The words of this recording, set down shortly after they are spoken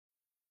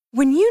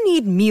When you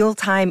need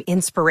mealtime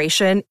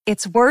inspiration,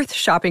 it's worth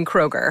shopping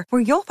Kroger,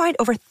 where you'll find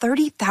over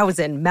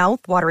 30,000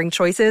 mouth-watering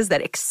choices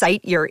that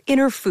excite your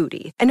inner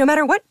foodie. And no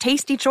matter what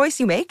tasty choice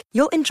you make,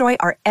 you'll enjoy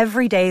our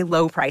everyday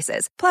low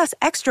prices, plus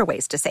extra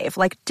ways to save,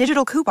 like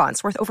digital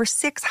coupons worth over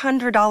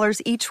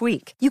 $600 each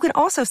week. You can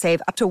also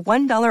save up to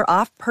 $1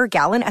 off per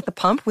gallon at the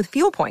pump with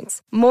fuel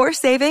points. More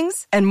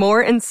savings and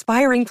more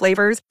inspiring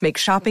flavors make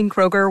shopping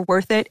Kroger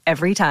worth it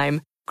every time.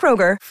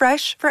 Kroger,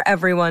 fresh for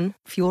everyone.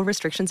 Fuel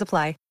restrictions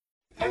apply.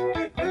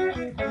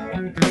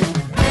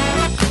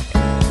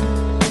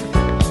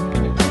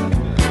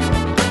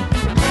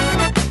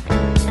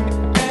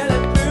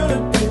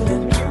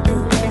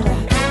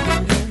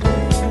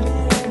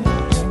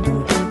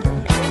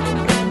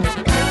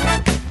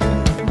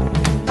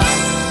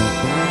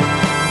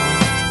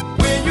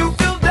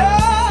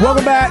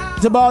 Welcome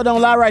back to Ball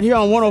Don't Lie right here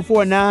on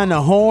 104.9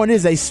 The Horn. It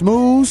is a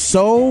Smooth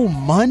Soul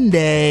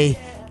Monday.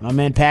 My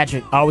man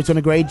Patrick always doing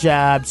a great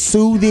job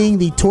soothing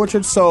the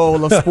tortured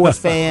soul of sports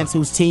fans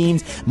whose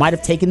teams might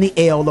have taken the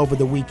L over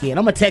the weekend.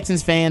 I'm a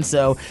Texans fan,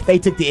 so they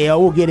took the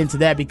L. We'll get into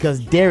that because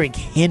Derrick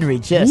Henry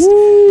just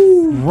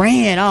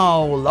ran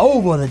all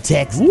over the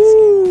Texans.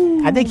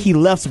 I think he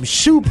left some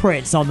shoe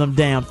prints on them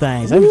damn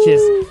things. It was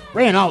just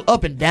ran all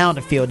up and down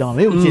the field on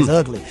them. It was just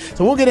ugly.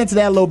 So we'll get into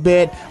that a little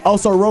bit.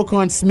 Also,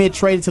 Roquan Smith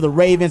traded to the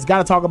Ravens. Got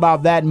to talk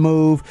about that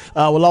move.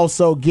 We'll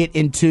also get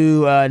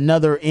into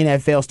another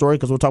NFL story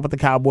because we'll talk about the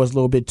Cowboys a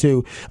little bit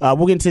too.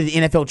 We'll get into the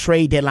NFL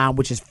trade deadline,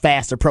 which is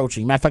fast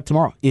approaching. Matter of fact,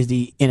 tomorrow is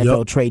the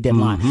NFL trade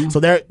deadline. So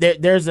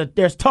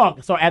there's talk.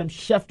 I saw Adam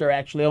Schefter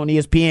actually on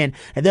ESPN,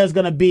 and there's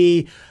going to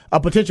be a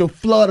potential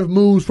flood of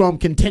moves from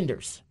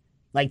contenders.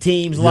 Like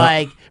teams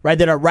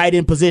that are right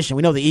in position.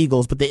 We know the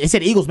Eagles, but they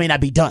said the Eagles may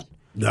not be done.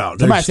 No,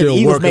 somebody said the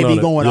Eagles may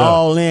be going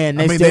all in.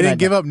 They didn't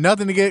give up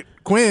nothing to get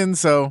Quinn,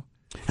 so.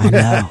 I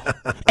know.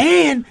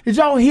 And did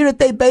y'all hear that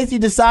they basically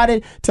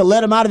decided to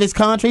let him out of his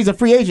contract? He's a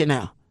free agent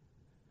now.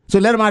 So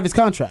let him out of his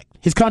contract.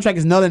 His contract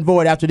is null and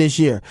void after this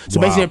year.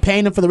 So basically they're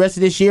paying him for the rest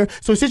of this year.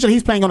 So essentially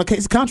he's playing on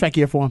his contract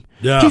year for him.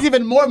 Yeah. He's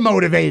even more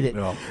motivated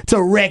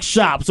to wreck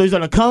shop. So he's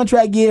on a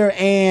contract year,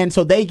 and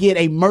so they get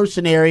a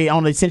mercenary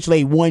on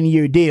essentially a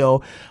 1-year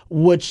deal,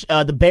 which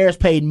the Bears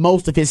paid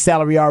most of his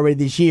salary already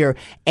this year,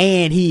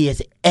 and he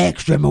is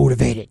extra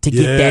motivated to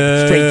get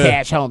that straight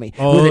cash, homie,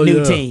 with a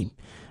new team.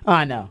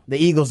 I know. The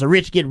Eagles, the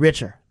rich get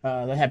richer.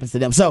 That happens to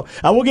them. So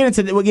we'll get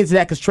into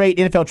that because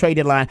NFL trade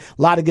deadline,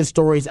 a lot of good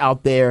stories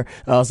out there.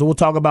 So we'll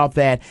talk about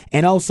that,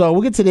 and also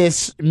we'll get to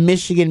this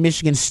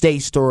Michigan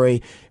State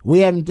story.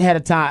 We haven't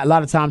had a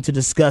lot of time to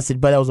discuss it,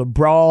 but there was a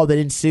brawl that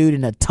ensued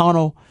in a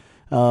tunnel.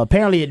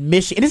 Apparently at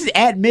Michigan. This is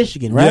at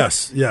Michigan,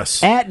 right?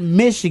 Yes. At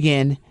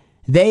Michigan,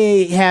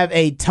 they have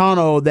a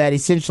tunnel that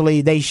essentially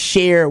they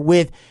share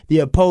with the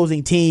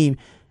opposing team,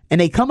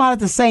 and they come out at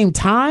the same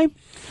time.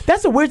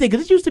 That's a weird thing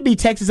because it used to be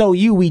Texas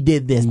OU. We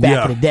did this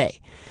back in the day.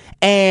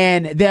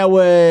 And there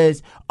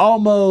was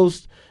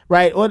almost,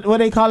 right, what do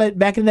they call it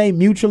back in the day?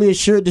 Mutually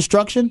assured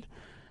destruction.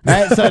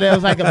 Right? So there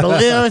was like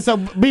so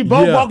we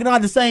both walking on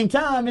at the same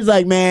time. It's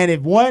like, man,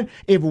 if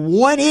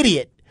one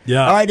idiot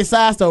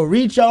decides to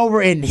reach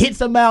over and hit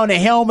somebody on the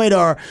helmet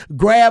or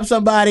grab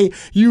somebody,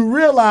 you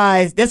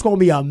realize there's going to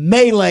be a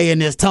melee in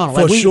this tunnel.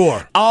 For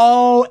sure.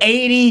 All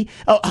 80,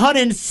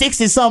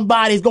 160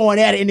 somebody's going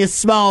at it in this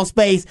small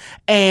space,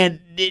 and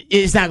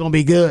it's not going to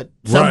be good.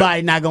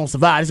 Somebody's not going to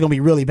survive. It's going to be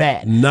really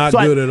bad. Not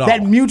good at all.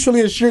 That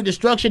mutually assured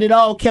destruction, it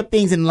all kept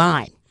things in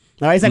line.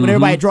 All right, it's like when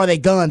everybody draw their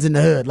guns in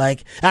the hood.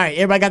 Like, all right,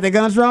 everybody got their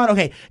guns drawn?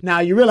 Okay, now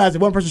you realize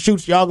if one person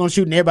shoots, y'all going to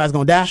shoot and everybody's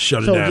going to die.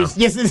 Shut it down.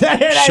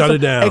 Shut it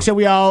down. Make sure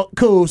we all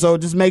cool. So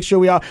just make sure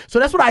we all. So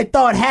that's what I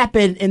thought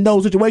happened in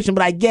those situations,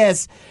 but I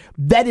guess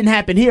that didn't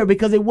happen here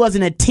because it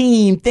wasn't a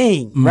team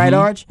thing, right,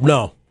 Hardge?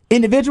 No.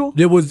 Individual?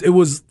 It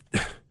was.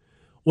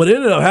 What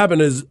ended up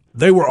happening is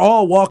they were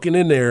all walking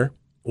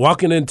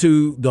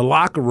into the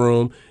locker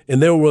room, and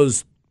there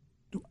was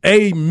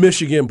a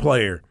Michigan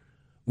player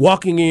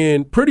walking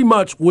in pretty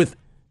much with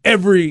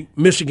every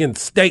Michigan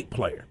State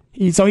player.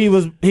 So he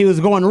was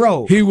going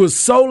rogue. He was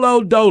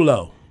solo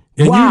dolo.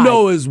 And you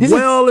know as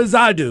well as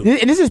I do.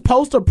 And this is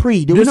post or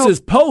pre? This is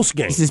post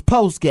game. This is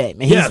post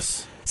game.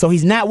 Yes. So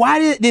he's not. Why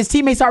did his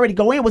teammates already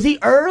go in? Was he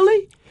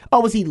early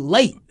or was he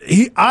late?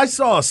 I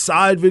saw a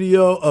side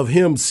video of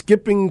him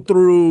skipping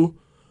through.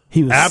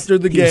 After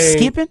the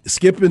game,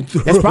 skipping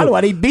through. That's probably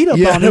why they beat up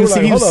on him.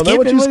 Like, hold on,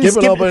 what you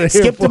skipping over here?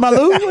 Skip to my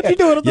loo? What you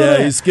doing up there?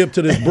 Yeah, he skipped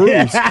to this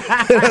bruise.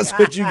 That's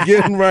what you're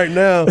getting right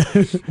now.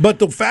 But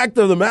the fact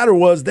of the matter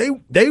was they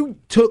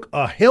took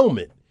a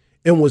helmet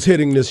and was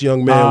hitting this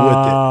young man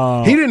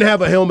with it. He didn't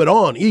have a helmet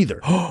on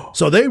either.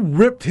 So they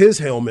ripped his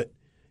helmet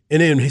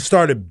and then he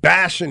started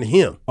bashing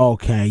him.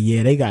 Okay,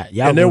 yeah, they got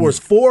y'all. And there was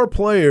 4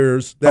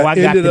 players that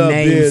ended up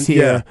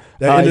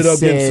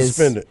getting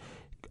suspended.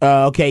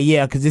 Okay,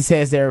 yeah, because it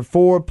says there are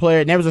 4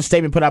 players. And there was a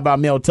statement put out by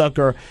Mel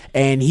Tucker,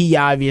 and he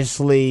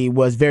obviously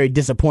was very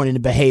disappointed in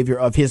the behavior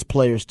of his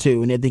players,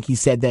 too. And I think he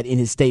said that in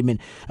his statement.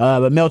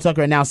 But Mel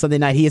Tucker announced Sunday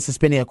night he is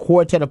suspending a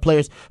quartet of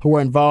players who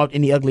were involved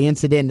in the ugly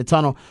incident in the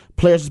tunnel.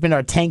 Players suspended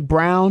are Tank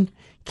Brown,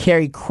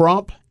 Kerry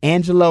Crump,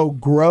 Angelo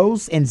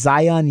Gross, and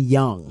Zion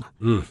Young.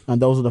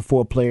 And those are the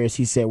 4 players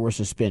he said were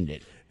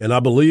suspended. And I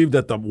believe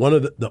that one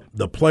of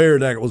the player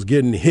that was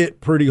getting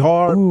hit pretty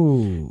hard,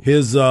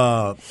 his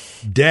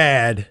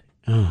dad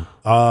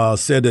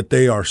said that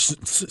they are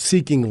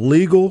seeking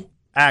legal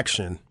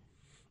action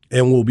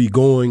and will be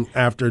going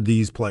after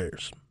these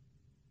players.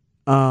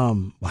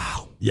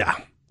 Wow. Yeah.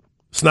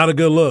 It's not a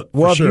good look.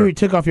 Well, for sure. if you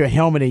took off your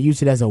helmet and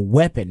used it as a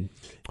weapon,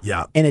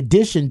 in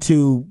addition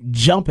to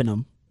jumping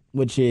them,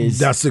 which is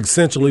that's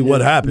essentially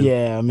what happened.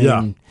 Yeah, I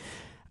mean,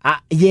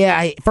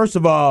 first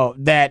of all,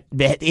 that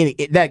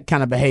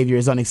kind of behavior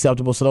is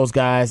unacceptable. So those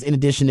guys, in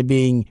addition to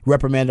being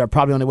reprimanded, are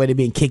probably on their way to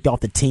being kicked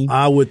off the team.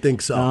 I would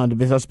think so.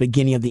 That's the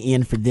beginning of the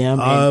end for them.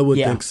 I would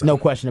think so. No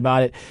question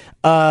about it.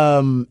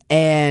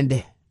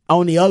 And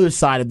on the other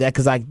side of that,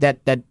 because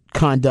that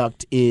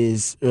conduct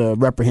is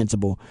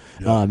reprehensible,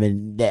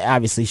 and that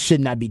obviously should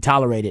not be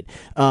tolerated.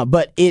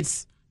 But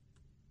it's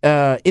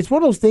one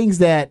of those things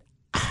that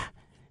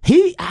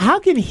how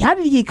did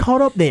he get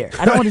caught up there?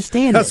 I don't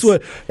understand. That's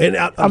what. And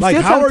I'm like,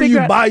 how are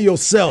you by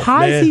yourself, how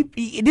man? Is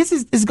he?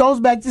 This goes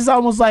back. This is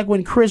almost like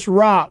when Chris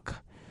Rock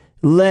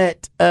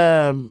let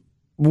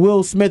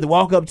Will Smith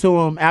walk up to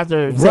him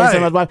after saying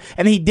something about his wife,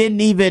 and he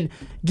didn't even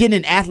get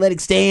in an athletic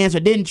stance or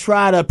didn't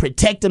try to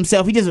protect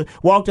himself. He just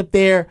walked up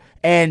there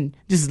and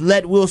just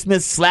let Will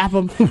Smith slap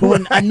him.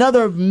 When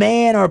another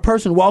man or a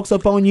person walks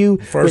up on you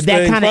with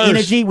that kind of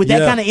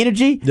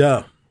energy,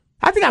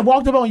 I think I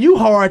walked up on you,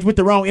 Hardge, with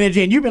the wrong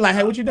energy, and you've been like,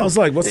 "Hey, what you doing?" I was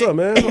like, "What's up,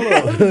 man? Hold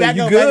on.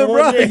 You up, good,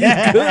 bro? You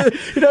good?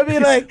 You know what I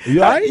mean? Like,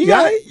 you all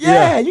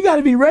right? You got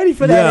to be ready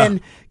for that. Yeah.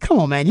 And come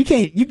on, man, you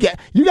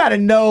got to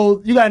know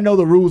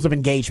the rules of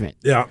engagement.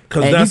 Yeah,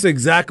 because that's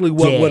exactly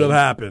what would have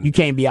happened. You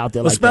can't be out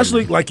there,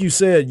 especially like that, like you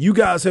said. You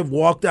guys have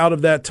walked out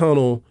of that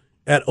tunnel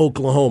at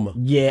Oklahoma.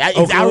 Yeah,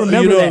 I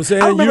remember that. What I'm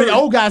saying? I remember the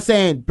old guy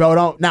saying, "Bro,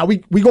 don't now we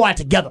go out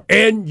together."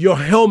 And your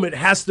helmet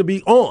has to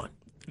be on.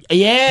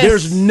 Yes.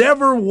 There's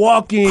never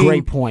walking.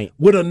 Great point.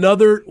 With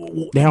another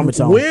the helmet's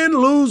on. Win,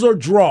 lose, or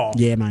draw.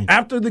 Yeah, man.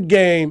 After the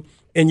game,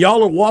 and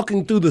y'all are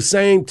walking through the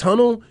same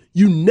tunnel,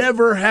 you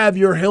never have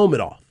your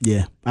helmet off.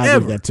 Yeah, I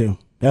agree with that too.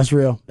 That's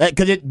real.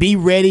 Because it be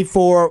ready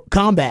for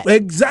combat.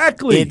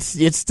 Exactly.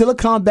 It's still a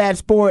combat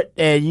sport,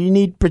 and you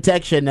need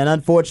protection. And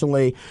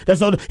unfortunately,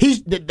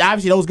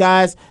 obviously those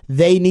guys,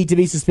 they need to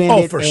be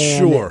suspended. Oh, for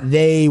sure.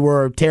 They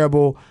were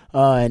terrible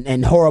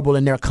and horrible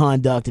in their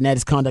conduct, and that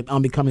is conduct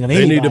unbecoming of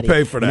anybody. They need to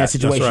pay for that. In that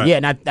situation. That's right. Yeah,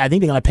 and I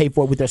think they're going to pay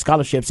for it with their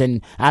scholarships,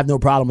 and I have no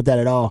problem with that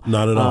at all.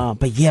 Not at all.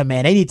 But yeah,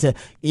 man, they need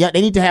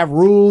to have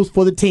rules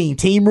for the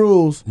team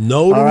rules.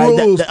 Know the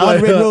rules. The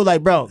unwritten rule,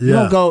 like, bro, you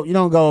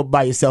don't go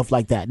by yourself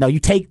like that. No, you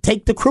take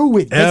the crew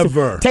with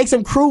you. Take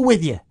some crew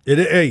with you. You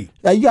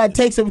got to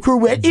take some crew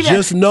with you.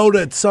 Just know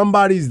that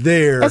somebody's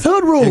there. That's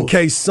hood rules. In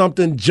case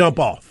something jump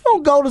off.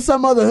 Don't go to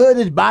some other hood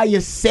that's by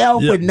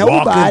yourself with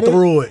nobody. Walking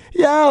through it.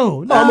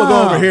 Yo, no. I'm going to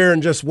go over here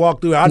and just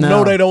walk through. I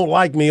know they don't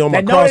like me on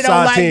my cross-side team. I know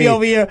they don't like me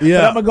over here,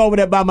 but I'm going to go over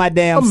there by my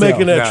damn self. I'm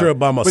making that trip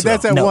by myself.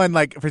 But that's one,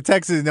 like, for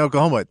Texas and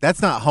Oklahoma,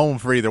 that's not home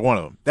for either one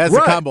of them. That's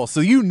the Cotton Bowl.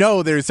 So you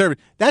know they're serving.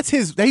 That's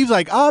his. He was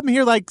like, I'm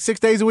here like 6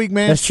 days a week,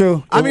 man. That's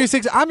true. I'm here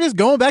 6. I'm just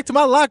going back to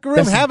my locker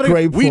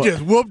room. We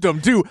just whooped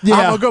them, too. Yeah.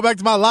 I'm going to go back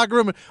to my locker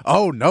room.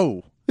 Oh,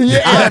 no.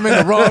 Yeah. I'm in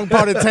the wrong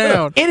part of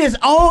town. That's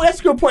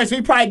a good point. So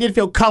he probably did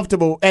feel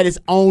comfortable at his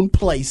own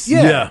place.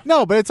 Yeah.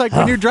 No, but it's like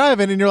when you're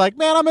driving and you're like,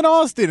 man, I'm in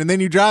Austin. And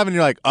then you drive and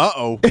you're like,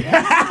 uh-oh.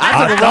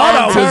 I thought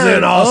I was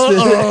in Austin.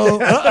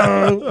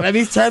 Uh-oh. Let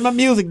me turn my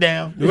music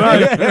down.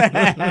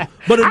 Right.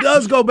 But it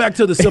does go back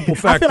to the simple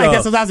fact I feel like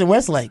that's since I was in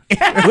Westlake.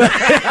 Not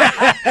gonna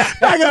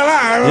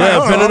lie. Yeah,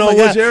 depending on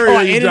which area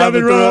I ended up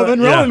in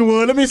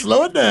Rollinwood. Let me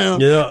slow it down.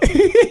 Yeah.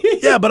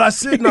 Yeah, but I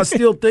sit and I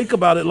still think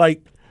about it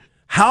like,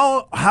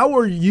 How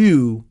are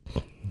you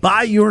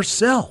by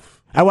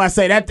yourself? I want to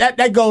say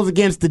that goes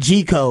against the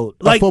G code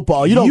of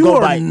football. You don't go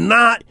by.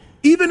 Not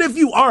even if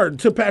you are,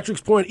 to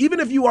Patrick's point, even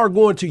if you are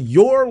going to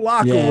your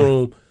locker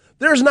room,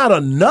 there's not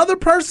another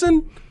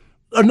person,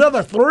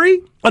 another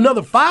 3,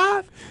 another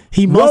 5.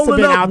 He must have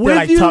been out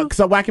there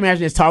so I can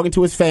imagine he's talking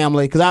to his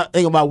family, because I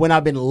think about when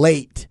I've been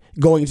late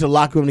going into the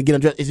locker room to get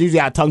undressed. It's usually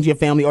out talking to your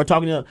family or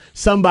talking to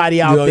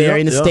somebody out there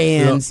in the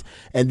stands,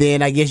 and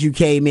then I guess you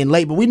came in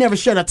late. But we never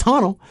shut a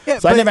tunnel,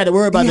 so I never had to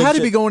worry about that. You had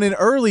to be going in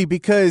early,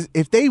 because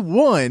if they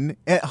won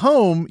at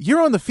home,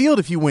 you're on the field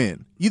if you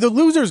win. The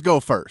losers go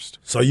first.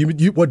 So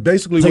you what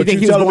basically so what you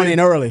think you he was telling going me? In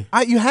early?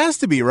 You has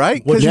to be,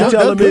 right? What you're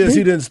telling me is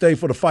he didn't stay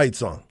for the fight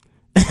song.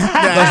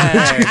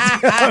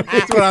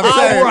 That's what I'm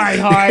saying. All right,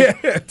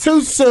 Hard.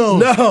 Too soon.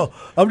 No,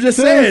 I'm just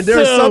saying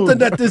there's something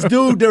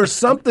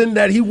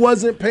that he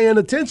wasn't paying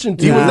attention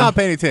to. He was not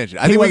paying attention.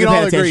 I think we can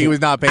all agree he was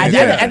not paying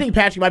attention. I think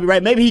Patrick might be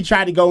right. Maybe he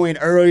tried to go in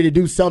early to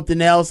do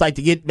something else, like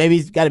maybe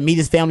he's got to meet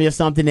his family or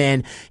something,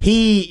 and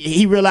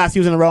he realized he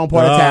was in the wrong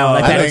part of town.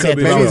 Like I think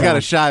maybe he's got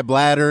a shy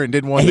bladder and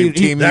didn't want the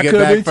team to get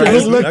back first.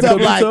 He looked up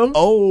like,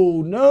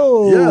 oh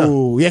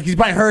no, yeah, because he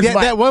probably heard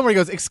that one where he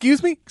goes,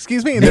 excuse me,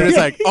 and then it's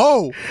like,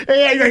 oh.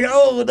 Yeah, you're like,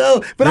 oh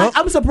no. But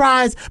I'm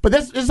surprised. But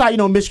this is how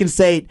Michigan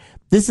State.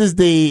 This is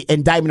the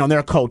indictment on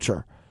their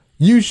culture.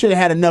 you should have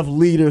had enough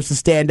leaders to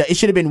stand up. It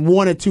should have been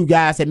one or two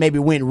guys that maybe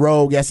went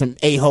rogue, got some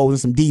a-holes and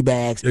some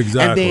d-bags.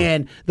 Exactly. And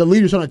then the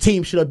leaders on the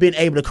team should have been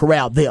able to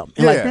corral them.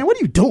 And like, man, what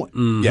are you doing?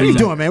 What are you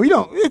doing, man?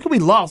 It could be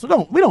lost.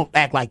 We don't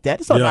act like that.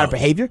 It's not our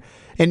behavior.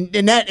 And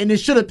it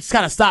should have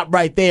kind of stopped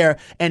right there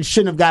and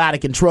shouldn't have got out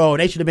of control.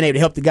 They should have been able to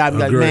help the guy and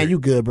be like, man, you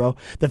good, bro.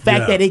 The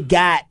fact that it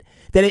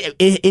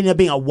ended up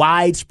being a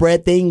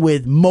widespread thing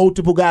with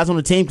multiple guys on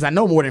the team, because I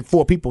know more than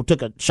 4 people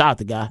took a shot at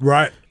the guy.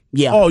 Right.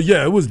 Yeah. Oh,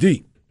 yeah, it was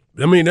deep.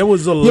 I mean, there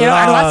was a lot. Yeah,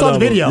 I saw the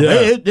video.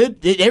 Yeah.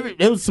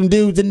 There was some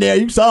dudes in there.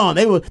 You saw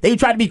them. They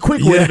tried to be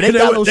quick with it, but they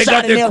got a little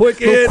shot in there,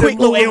 quick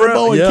little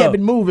elbow, and kept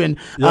it moving.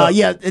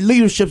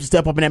 Leadership to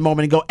step up in that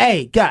moment and go,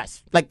 hey,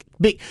 guys, like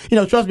big,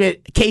 trust me,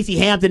 Casey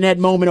Hampton that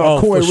moment,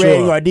 or Corey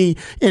Redding, or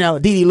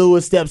D.D.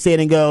 Lewis steps in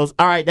and goes,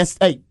 all right,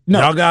 no,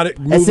 y'all got it.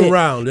 Move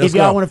around. If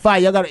y'all want to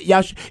fight,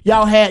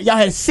 y'all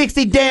had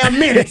 60 damn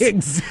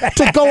minutes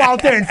to go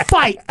out there and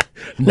fight.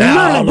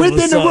 Now, literally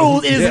within the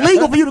rules, it is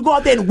legal for you to go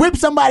out there and whip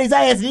somebody's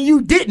ass, and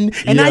you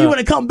didn't. And now you want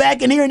to come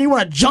back in here and you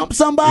want to jump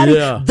somebody.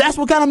 Yeah. That's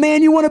what kind of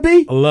man you want to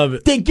be. I love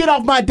it. Then get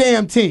off my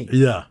damn team.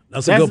 Yeah,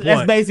 that's a good point.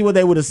 That's basically what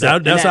they would have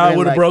said. That's how I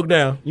would have broke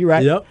down. You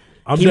right? Yep.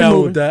 I'm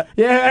down with that.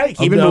 Yeah,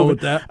 keep it moving.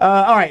 With that.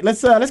 All right,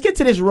 let's get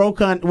to this roll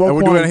con. We're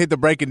going to hit the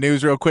breaking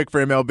news real quick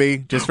for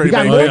MLB, just for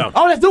everybody.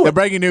 Let's do it. The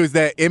breaking news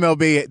that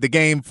MLB, the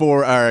game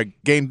for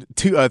game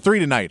 3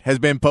 tonight has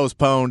been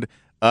postponed.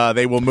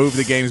 They will move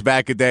the games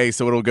back a day,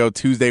 so it'll go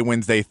Tuesday,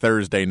 Wednesday,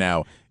 Thursday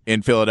now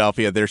in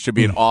Philadelphia. There should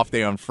be an off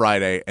day on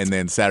Friday, and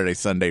then Saturday,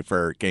 Sunday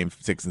for game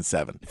 6 and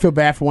 7. I feel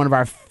bad for one of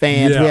our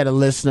fans. We had a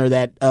listener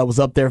that was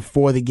up there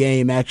for the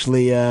game,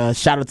 actually.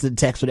 Shout out to the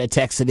texter that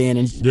texted in,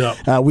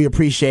 and we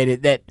appreciate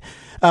it. That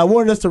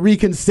wanted us to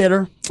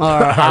reconsider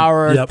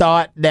our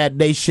thought that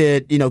they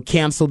should,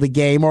 cancel the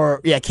game,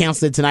 or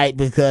cancel it tonight,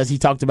 because he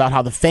talked about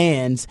how the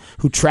fans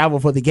who travel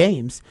for the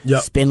games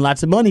spend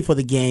lots of money for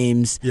the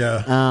games.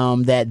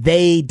 That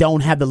they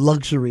don't have the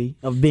luxury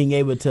of being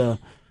able to,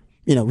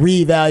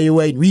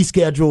 reevaluate,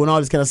 reschedule, and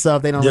all this kind of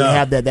stuff. They don't really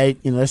have that.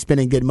 They're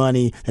spending good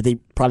money that they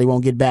probably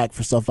won't get back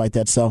for stuff like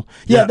that. So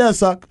it does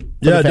suck.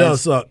 It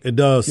does suck. It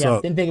does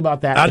suck. Didn't think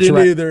about that. I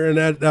didn't either,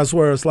 and that's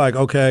where it's like,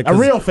 okay, a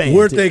real fan.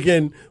 We're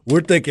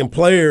thinking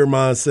player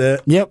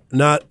mindset,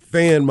 not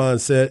fan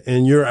mindset,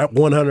 and you're at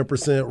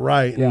 100%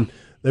 right. And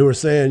they were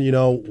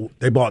saying,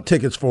 they bought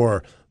tickets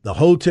for the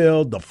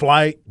hotel, the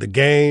flight, the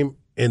game,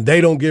 and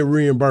they don't get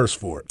reimbursed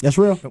for it. That's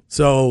real.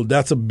 So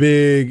that's a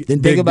big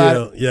Didn't think about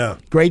deal. it. Yeah.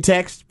 Great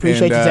text.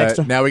 Appreciate you,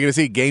 texter. Now we're going to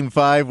see Game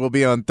 5 will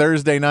be on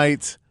Thursday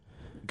night,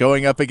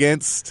 going up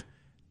against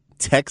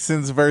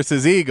Texans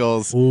versus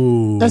Eagles.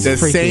 Ooh. That's the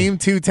freaky. same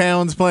two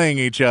towns playing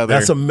each other.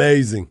 That's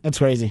amazing. That's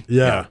crazy.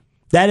 Yeah.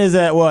 That is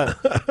what?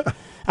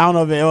 I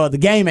don't know if the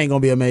game ain't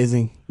going to be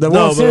amazing. The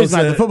World Series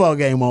night, the football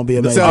game won't be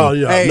amazing.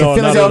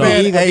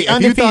 The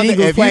undefeated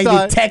Eagles playing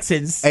the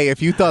Texans. Hey,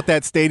 if you thought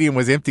that stadium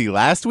was empty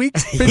last week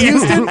in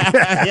Houston,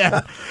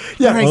 there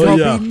ain't going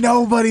to be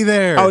nobody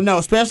there. Oh, no,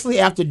 especially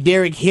after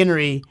Derrick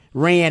Henry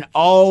ran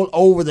all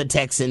over the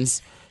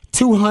Texans.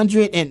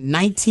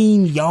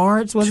 219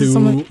 yards, was it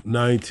something?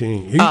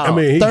 219. He got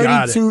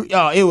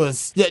it. It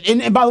was.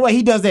 And by the way,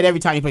 he does that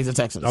every time he plays the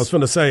Texans. I was going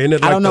to say, isn't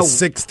it like the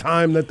sixth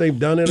time that they've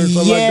done it or something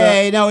like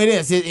that? Yeah, no, it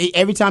is.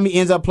 Every time he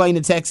ends up playing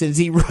the Texans,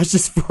 he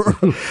rushes for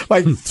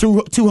like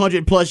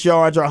 200-plus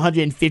yards or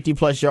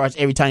 150-plus yards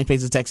every time he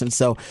plays the Texans.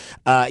 So,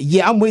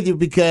 I'm with you,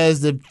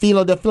 because the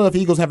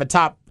Philadelphia Eagles have a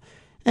top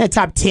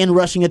 10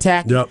 rushing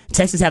attack. Yep.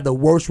 Texans have the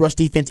worst rush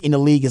defense in the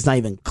league. It's not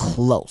even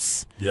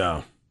close.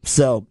 Yeah.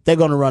 So they're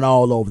going to run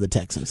all over the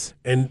Texans.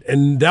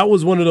 And that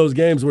was one of those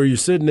games where you're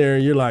sitting there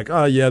and you're like,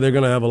 oh, yeah, they're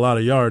going to have a lot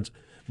of yards.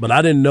 But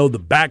I didn't know the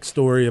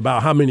backstory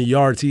about how many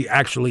yards he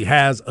actually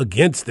has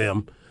against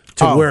them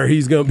to where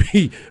he's going to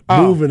be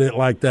moving it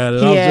like that.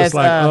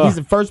 And he's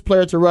the first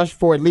player to rush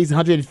for at least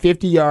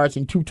 150 yards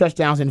and 2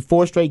 touchdowns in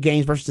 4 straight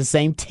games versus the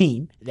same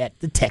team,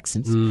 the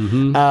Texans.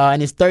 Mm-hmm.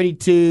 And it's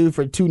 32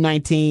 for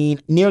 219,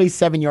 nearly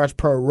 7 yards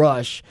per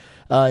rush,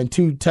 and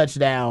 2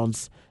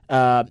 touchdowns.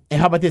 And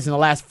how about this? In the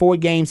last 4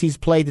 games he's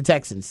played the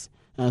Texans.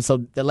 So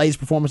the latest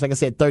performance, like I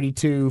said,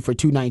 32 for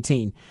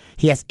 219.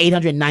 He has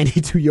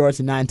 892 yards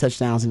and 9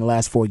 touchdowns in the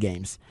last 4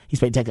 games. He's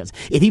played Texans.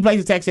 If he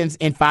plays the Texans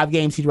in 5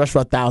 games, he'd rush for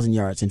 1,000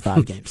 yards in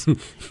 5 games.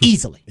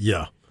 Easily.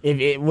 Yeah.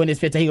 When it's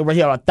 15, he'll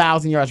have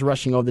 1,000 yards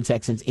rushing over the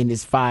Texans in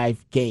his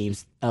 5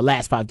 games,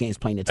 last 5 games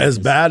playing the Texans.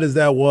 As bad as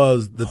that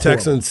was, the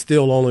Texans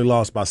still only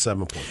lost by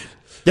 7 points.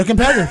 They're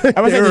competitive.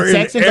 I would say the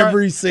Texans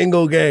every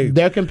single game.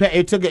 They're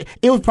competitive.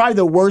 It was probably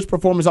the worst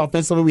performance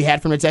offensively we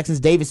had from the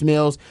Texans. Davis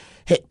Mills.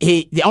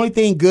 The only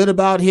thing good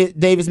about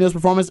Davis Mills'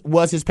 performance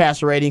was his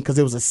passer rating, because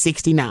it was a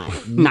 69.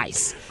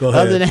 Nice.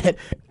 Other than that,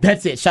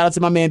 that's it. Shout out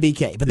to my man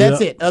BK. But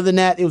that's it. Other than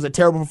that, it was a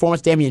terrible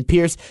performance. Dameon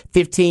Pierce,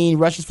 15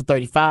 rushes for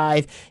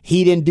 35.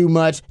 He didn't do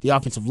much. The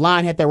offensive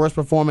line had their worst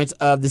performance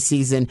of the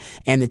season,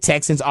 and the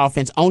Texans'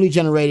 offense only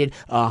generated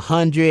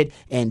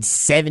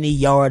 170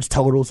 yards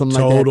total, something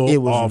like that. It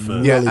was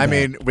offense. really bad. I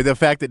mean, with the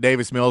fact that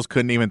Davis Mills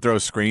couldn't even throw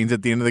screens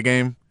at the end of the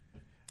game,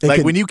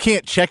 Like when you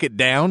can't check it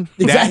down,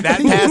 Exactly.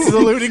 that pass is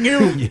eluding you.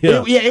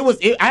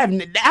 I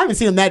haven't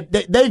seen them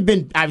that. They've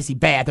been obviously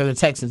bad. They're the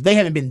Texans. They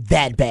haven't been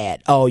that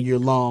bad all year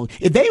long.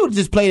 If they would have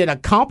just played at a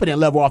competent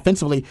level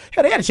offensively,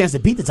 hell, they had a chance to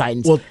beat the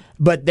Titans. Well,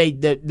 but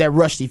their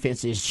rush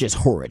defense is just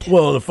horrid.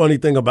 Well, the funny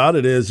thing about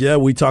it is,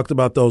 we talked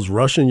about those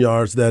rushing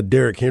yards that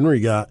Derrick Henry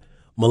got.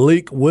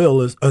 Malik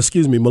Willis.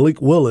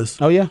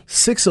 Oh yeah,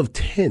 6 of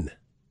 10.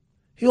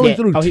 He only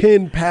threw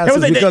 10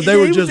 passes because they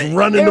were just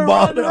running the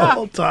ball the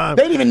whole time.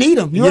 They didn't even need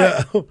him.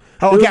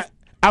 Right.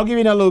 I'll give you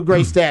another little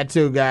great stat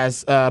too,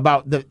 guys.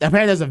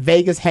 Apparently there's a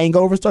Vegas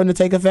hangover starting to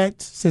take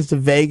effect since the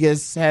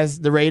Vegas has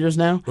the Raiders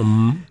now.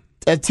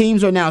 Mm-hmm.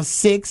 Teams are now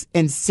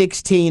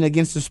 6-16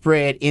 against the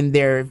spread in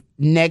their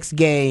next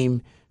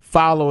game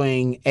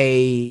following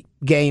a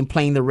game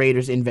playing the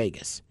Raiders in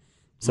Vegas.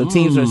 So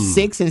teams are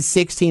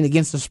 6-16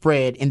 against the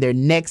spread in their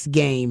next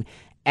game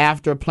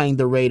after playing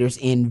the Raiders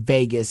in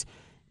Vegas.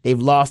 They've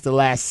lost the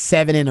last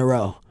 7 in a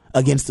row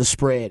against the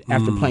spread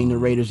after playing the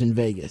Raiders in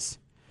Vegas.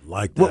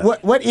 Like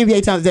that. What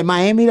NBA town is that?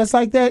 Miami that's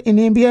like that in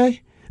the NBA?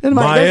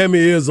 Miami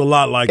is a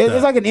lot like that.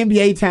 It's like an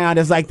NBA town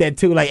that's like that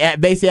too.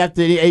 Like basically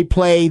after they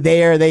play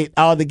there,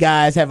 all the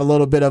guys have a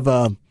little bit of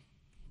a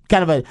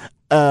kind of a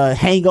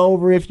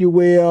hangover, if you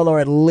will,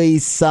 or at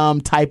least some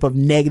type of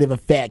negative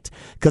effect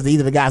because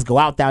either the guys go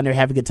out down there,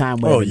 have a good time.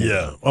 Oh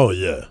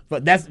yeah.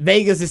 But that's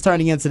Vegas is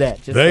turning into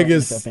that. Just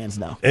Vegas so fans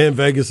know. And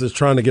Vegas is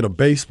trying to get a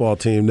baseball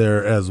team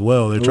there as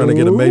well. They're trying to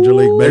get a major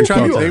league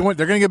baseball team. They're going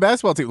to get a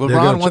basketball team.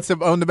 LeBron wants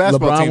to own the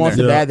basketball team. LeBron wants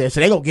to bad there, so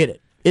they gonna get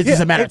it. It's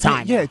just a matter of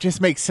time. Yeah, it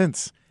just makes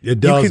sense. It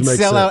does. You can make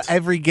sell sense. out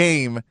every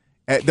game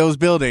at those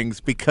buildings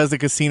because the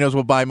casinos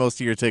will buy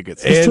most of your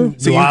tickets. It's true.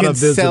 So you can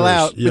sell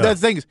out. Yeah. But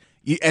that's the thing.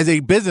 As a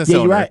business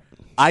owner, right.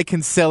 I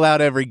can sell out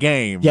every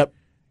game. Yep.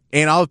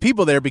 And all the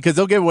people there because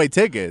they'll give away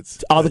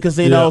tickets. All the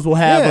casinos will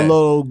have a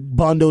little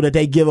bundle that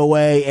they give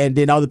away, and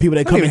then all the people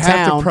that come in town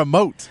have to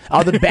promote.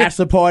 All the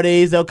bachelor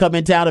parties, they'll come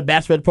in town. The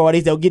bachelorette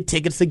parties, they'll get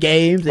tickets to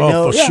games.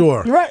 And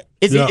sure. You're right.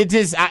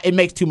 It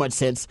makes too much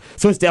sense.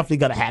 So it's definitely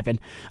going to happen.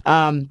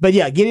 But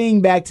yeah,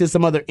 getting back to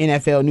some other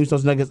NFL news,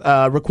 those nuggets.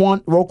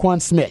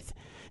 Roquan Smith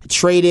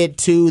traded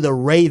to the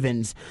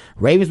Ravens.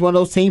 Ravens, one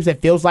of those teams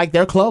that feels like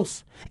they're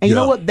close. And you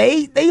know what?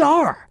 They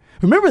are.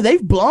 Remember,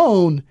 they've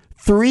blown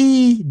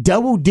 3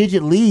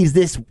 double-digit leads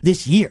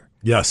this year.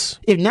 Yes.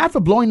 If not for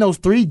blowing those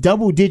 3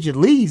 double-digit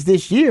leads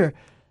this year,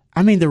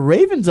 I mean, the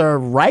Ravens are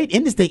right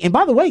in this thing. And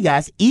by the way,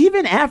 guys,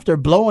 even after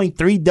blowing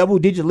 3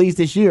 double-digit leads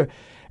this year,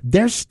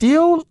 they're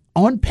still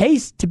on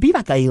pace to be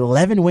like a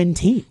 11-win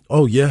team.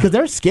 Oh, yeah. Because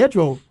their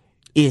schedule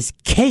is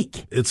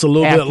cake. It's a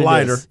little bit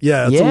lighter. This.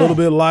 Yeah, it's a little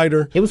bit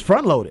lighter. It was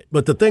front-loaded.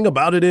 But the thing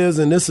about it is,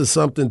 and this is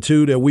something,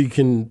 too, that we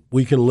can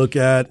look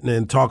at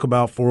and talk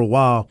about for a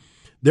while,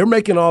 they're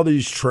making all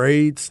these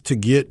trades to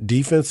get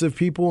defensive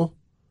people.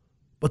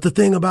 But the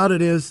thing about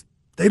it is,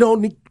 they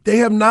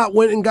have not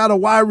went and got a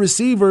wide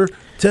receiver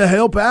to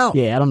help out.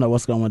 Yeah, I don't know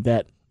what's going on with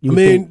that.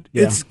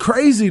 It's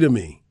crazy to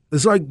me.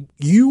 It's like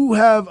you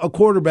have a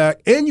quarterback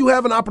and you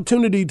have an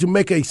opportunity to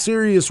make a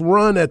serious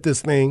run at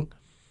this thing,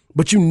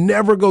 but you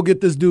never go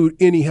get this dude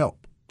any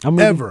help.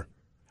 Ever.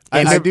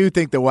 I do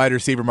think the wide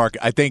receiver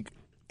market, I think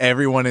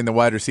everyone in the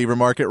wide receiver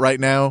market right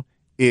now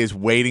is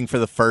waiting for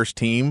the first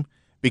team.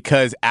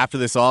 Because after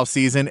this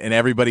offseason and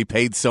everybody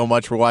paid so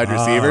much for wide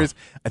receivers,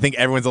 I think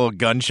everyone's a little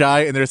gun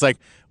shy. And they're just like,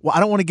 well,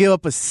 I don't want to give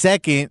up a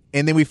second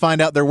and then we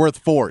find out they're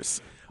worth 4s.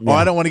 Or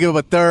I don't want to give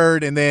up a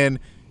third and then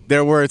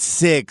they're worth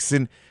 6.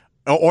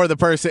 Or the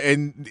person,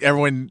 and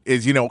everyone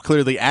is,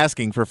 clearly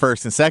asking for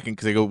first and second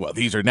because they go, well,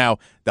 these are now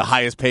the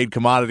highest paid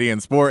commodity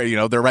in sport.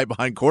 They're right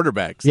behind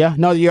quarterbacks. Yeah,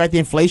 no, you're right. The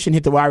inflation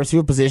hit the wide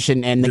receiver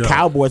position and the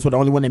Cowboys were the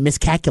only one that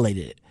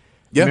miscalculated it.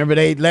 Yeah. Remember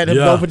they let him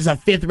go for just a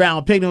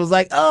 5th-round pick, and it was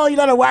like, oh,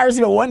 a wide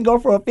receiver one go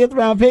for a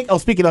 5th-round pick? Oh,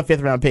 speaking of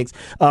 5th-round picks,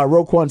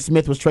 Roquan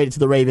Smith was traded to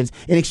the Ravens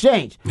in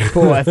exchange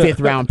for a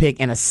 5th-round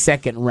pick and a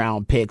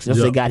 2nd-round pick. So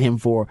they got him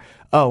for,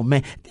 oh,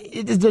 man.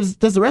 Does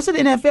the rest of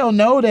the NFL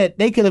know that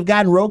they could have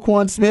gotten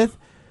Roquan Smith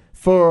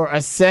for a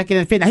 2nd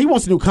and 5th? Now, he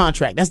wants a new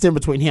contract. That's the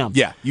difference between him.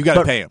 Yeah, you got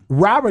to pay him.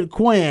 Robert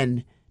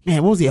Quinn,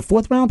 man, what was he, a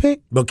 4th-round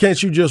pick? But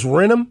can't you just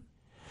rent him?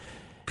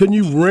 Couldn't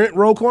you rent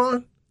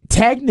Roquan?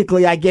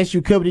 Technically, I guess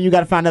you could, but then you got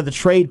to find another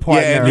trade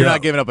partner. Yeah, and you're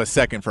not giving up a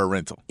 2nd for a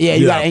rental. Yeah,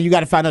 you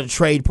got to find another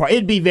trade partner.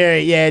 It'd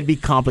be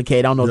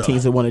complicated. I don't know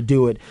teams that want to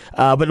do it.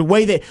 But the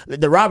way that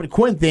the Robert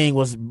Quinn thing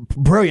was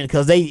brilliant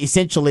because they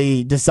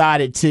essentially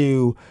decided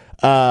to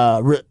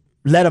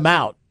let him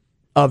out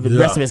of the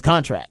rest of his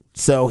contract.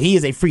 So he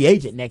is a free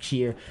agent next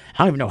year.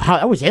 I don't even know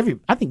how.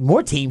 I think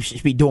more teams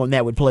should be doing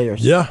that with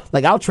players. Yeah,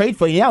 like I'll trade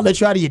for you. Yeah, I'll let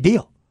you out of your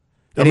deal,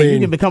 and then you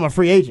can become a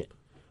free agent.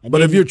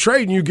 But if you're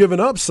trading, you're giving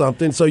up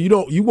something, so you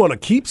want to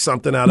keep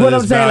something out of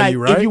this value,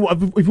 right? If you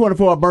want to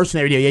for a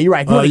mercenary deal, you're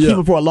right. If you want to keep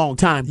him for a long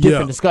time,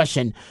 different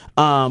discussion.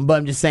 But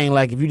I'm just saying,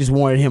 like, if you just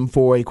wanted him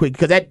for a quick,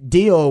 because that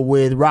deal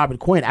with Robert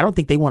Quinn, I don't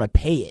think they want to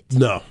pay it.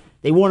 No.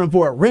 They want him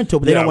for a rental,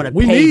 but they don't want to pay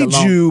We need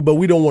you, but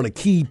we don't want to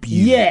keep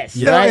you. Yes,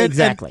 right,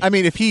 exactly. I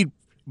mean, if he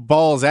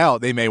balls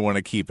out, they may want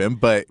to keep him.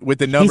 But with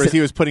the numbers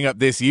he was putting up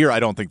this year, I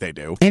don't think they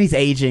do. And he's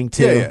aging,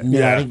 too.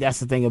 Yeah. I think that's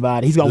the thing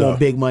about it. He's going to want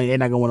big money. They're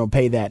not going to want to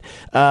pay that.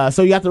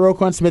 So you got the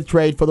Roquan Smith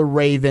trade for the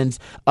Ravens.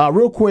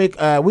 Real quick,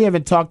 we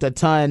haven't talked a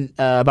ton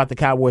about the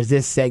Cowboys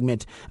this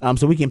segment,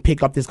 so we can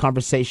pick up this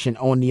conversation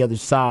on the other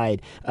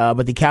side.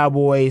 But the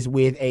Cowboys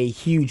with a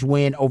huge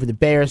win over the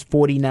Bears,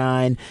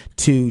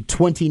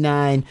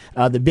 49-29.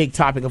 The big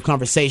topic of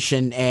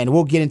conversation, and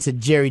we'll get into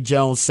Jerry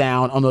Jones'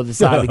 sound on the other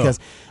side because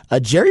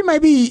Jerry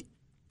might be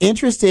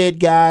interested,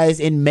 guys,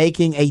 in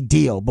making a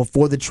deal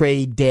before the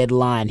trade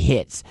deadline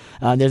hits.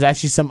 There's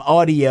actually some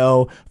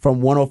audio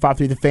from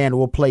 105.3 The Fan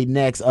we'll play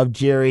next of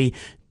Jerry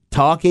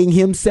talking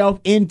himself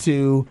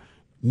into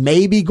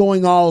maybe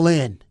going all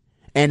in.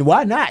 And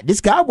why not?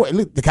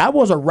 The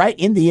Cowboys are right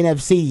in the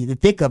NFC, the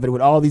thick of it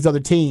with all these other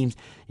teams.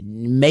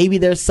 Maybe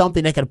there's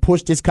something that could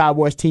push this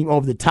Cowboys team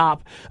over the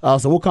top.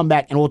 So we'll come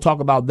back and we'll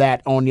talk about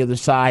that on the other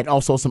side.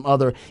 Also some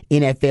other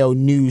NFL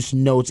news,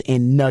 notes,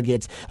 and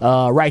nuggets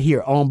right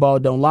here on Ball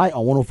Don't Lie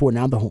on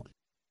 104.9 The Horn.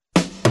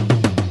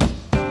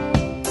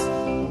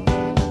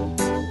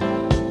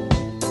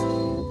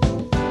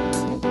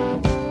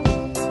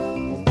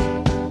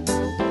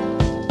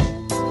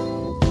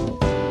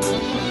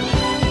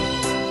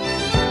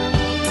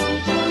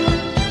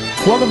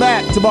 Welcome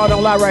back to Ball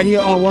Don't Lie right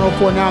here on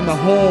 104.9 The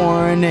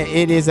Horn.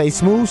 It is a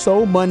Smooth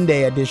Soul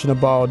Monday edition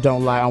of Ball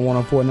Don't Lie on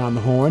 104.9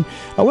 The Horn.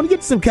 I want to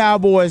get to some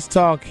Cowboys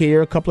talk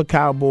here. A couple of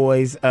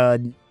Cowboys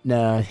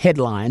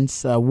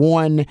headlines.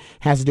 One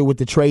has to do with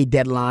the trade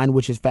deadline,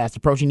 which is fast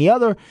approaching. The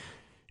other,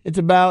 it's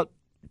about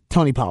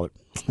Tony Pollard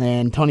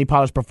and Tony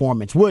Pollard's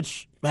performance,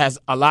 which has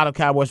a lot of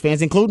Cowboys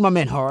fans, including my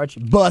man Hardge,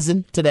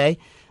 buzzing today.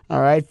 All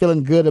right,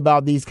 feeling good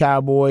about these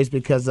Cowboys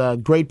because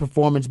great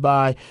performance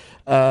by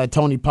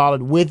Tony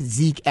Pollard with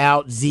Zeke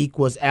out. Zeke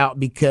was out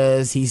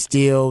because he's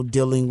still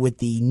dealing with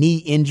the knee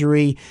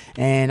injury,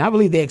 and I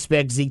believe they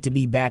expect Zeke to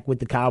be back with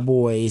the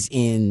Cowboys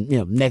in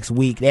next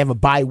week. They have a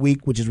bye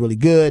week, which is really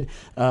good,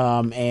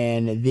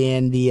 and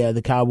then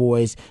the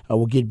Cowboys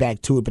will get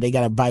back to it, but they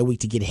got a bye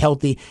week to get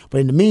healthy. But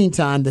in the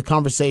meantime, the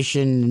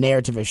conversation, the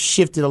narrative has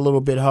shifted a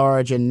little bit,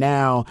 Hardge, and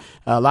now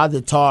a lot of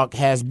the talk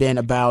has been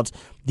about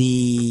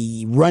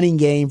the running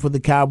game for the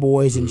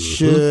Cowboys, and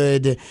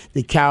should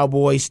the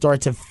Cowboys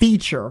start to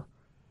feature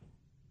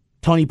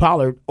Tony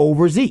Pollard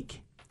over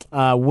Zeke?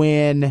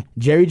 When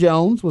Jerry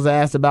Jones was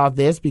asked about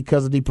this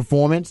because of the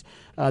performance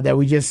that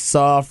we just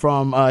saw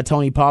from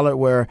Tony Pollard,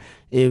 where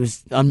it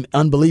was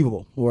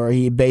unbelievable, where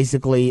he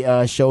basically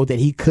showed that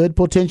he could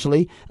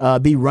potentially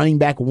be running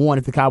back one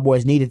if the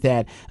Cowboys needed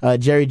that.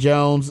 Jerry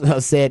Jones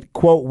said,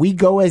 quote, "We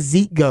go as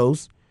Zeke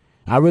goes.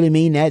 I really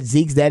mean that.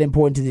 Zeke's that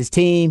important to this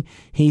team.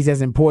 He's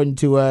as important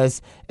to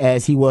us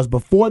as he was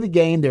before the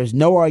game. There's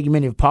no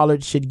argument if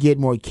Pollard should get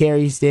more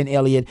carries than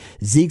Elliott.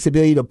 Zeke's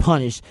ability to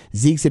punish,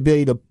 Zeke's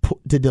ability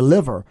to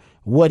deliver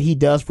what he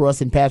does for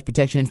us in pass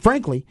protection, and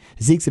frankly,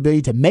 Zeke's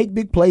ability to make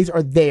big plays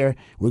are there.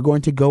 We're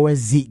going to go as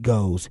Zeke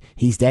goes.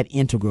 He's that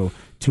integral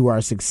to our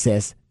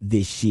success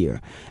this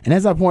year." And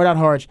as I pointed out,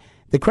 Hardge,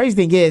 the crazy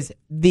thing is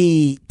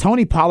the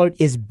Tony Pollard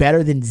is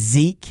better than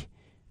Zeke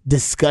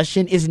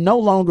discussion is no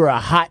longer a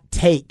hot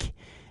take,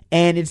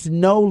 and it's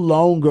no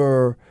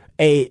longer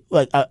a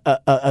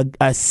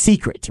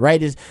secret,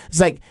 right? It's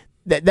like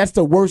that's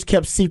the worst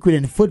kept secret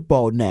in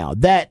football now.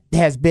 That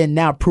has been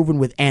now proven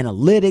with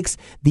analytics.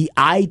 The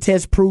eye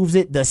test proves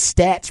it. The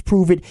stats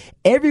prove it.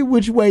 Every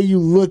which way you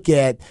look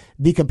at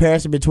the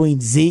comparison between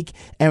Zeke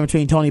and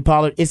between Tony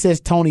Pollard, it says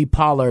Tony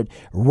Pollard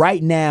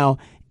right now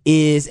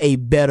is a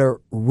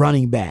better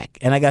running back.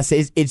 And like I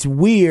said, it's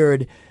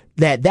weird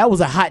that was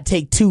a hot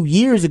take 2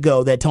 years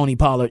ago that Tony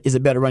Pollard is a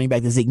better running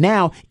back than Zeke.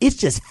 Now it's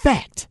just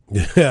fact.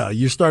 Yeah,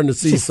 you're starting to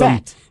see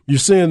fact. You're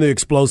seeing the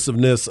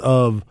explosiveness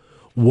of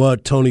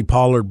what Tony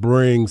Pollard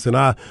brings. And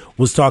I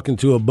was talking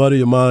to a buddy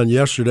of mine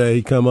yesterday.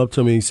 He come up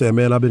to me and he said,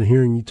 "Man, I've been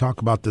hearing you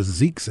talk about the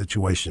Zeke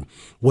situation.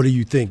 What do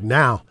you think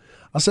now?"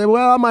 I said,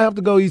 "Well, I might have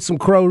to go eat some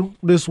crow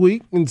this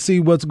week and see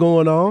what's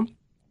going on."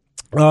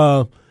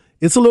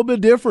 It's a little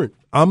bit different.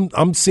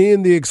 I'm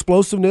seeing the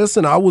explosiveness,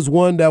 and I was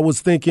one that was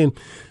thinking,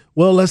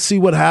 well, let's see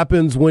what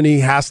happens when he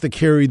has to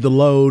carry the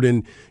load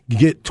and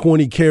get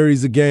 20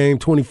 carries a game,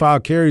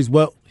 25 carries.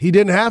 Well, he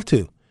didn't have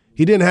to.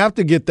 He didn't have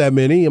to get that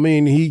many. I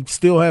mean, he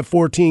still had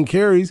 14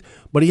 carries,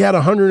 but he had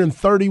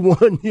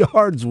 131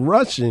 yards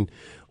rushing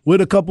with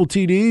a couple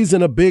TDs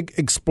and a big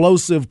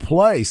explosive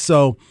play.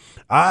 So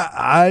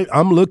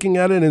I'm looking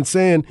at it and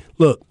saying,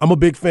 look, I'm a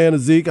big fan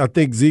of Zeke. I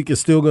think Zeke is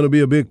still going to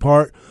be a big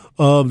part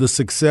of the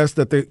success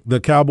that the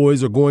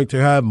Cowboys are going to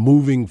have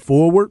moving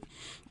forward.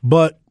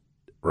 But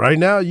right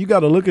now, you got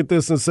to look at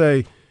this and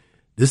say,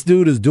 this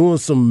dude is doing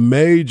some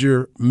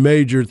major,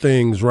 major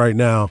things right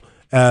now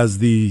as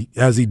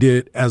he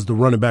did as the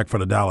running back for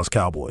the Dallas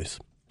Cowboys.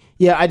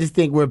 Yeah, I just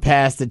think we're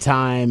past the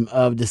time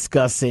of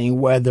discussing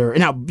whether.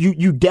 Now,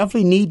 you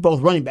definitely need both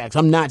running backs.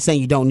 I'm not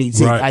saying you don't need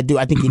Zeke. Right. I do.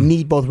 I think you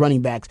need both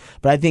running backs.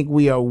 But I think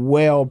we are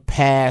well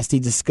past the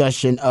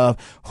discussion of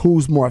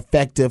who's more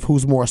effective,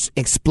 who's more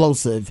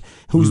explosive,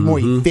 who's more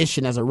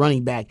efficient as a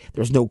running back.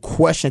 There's no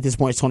question at this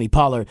point it's Tony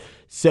Pollard.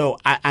 So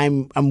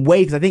I'm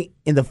waiting because I think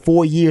in the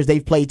 4 years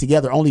they've played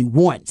together, only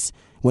once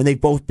when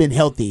they've both been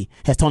healthy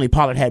has Tony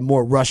Pollard had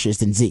more rushes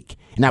than Zeke.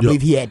 And I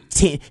believe he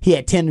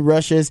had 10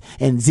 rushes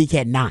and Zeke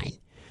had 9.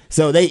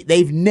 So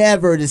they've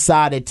never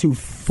decided to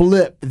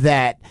flip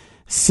that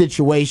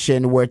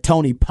situation where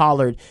Tony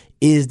Pollard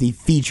is the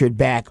featured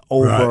back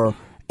over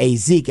a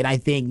Zeke. And I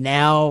think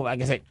now,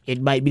 like I said,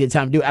 it might be the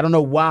time to do it. I don't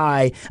know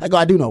why.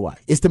 I do know why.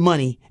 It's the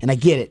money, and I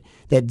get it,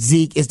 that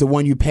Zeke is the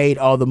one you paid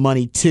all the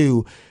money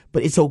to.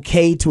 But it's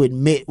okay to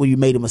admit when you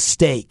made a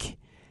mistake.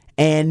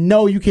 And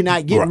no, you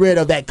cannot get rid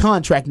of that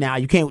contract now.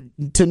 You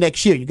can't till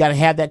next year. You got to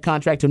have that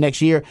contract till next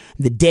year.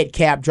 The dead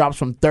cap drops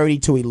from 30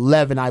 to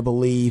 11, I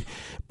believe.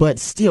 But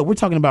still, we're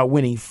talking about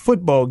winning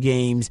football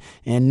games.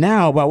 And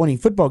now about winning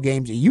football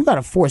games, you got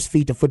to force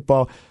feed the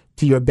football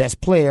to your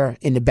best player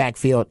in the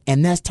backfield,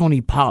 and that's Tony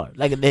Pollard.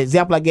 Like the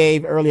example I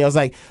gave earlier, I was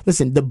like,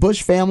 listen, the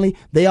Bush family,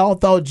 they all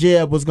thought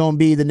Jeb was going to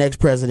be the next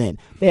president.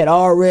 They had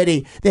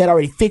already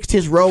fixed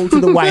his road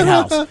to the White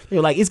House. They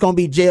were like, it's going to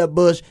be Jeb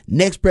Bush,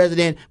 next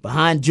president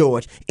behind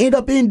George. End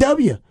up in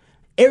W.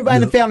 Everybody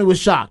in the family was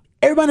shocked.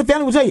 Everybody in the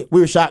family will tell you, we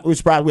were shocked, we were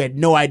surprised, we had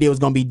no idea it was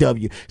going to be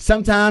W.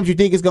 Sometimes you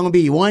think it's going to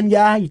be one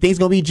guy, you think it's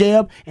going to be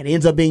Jeb, and it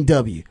ends up being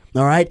W.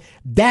 All right?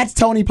 That's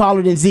Tony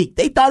Pollard and Zeke.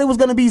 They thought it was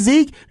going to be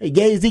Zeke. They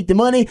gave Zeke the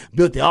money,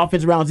 built the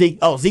offense around Zeke.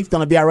 Oh, Zeke's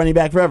going to be our running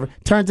back forever.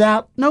 Turns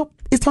out, nope,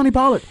 it's Tony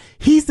Pollard.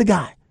 He's the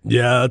guy.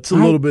 Yeah, it's a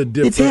little bit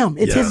different. It's him.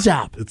 It's his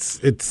job.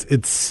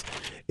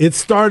 It's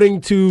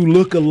starting to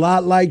look a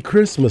lot like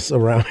Christmas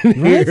around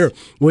here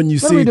when you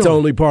see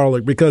Tony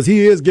Pollard, because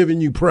he is giving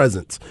you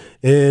presents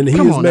and he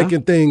is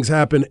making things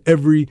happen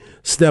every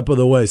step of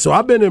the way. So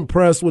I've been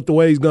impressed with the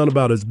way he's gone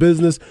about his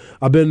business.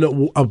 I've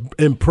been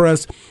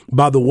impressed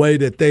by the way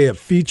that they have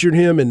featured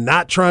him and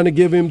not trying to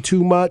give him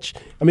too much.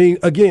 I mean,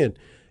 again,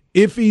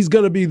 if he's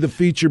going to be the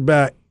feature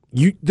back,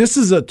 this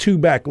is a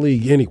 2-back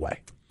league anyway.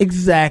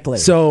 Exactly.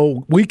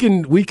 So we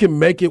can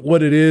make it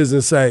what it is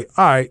and say,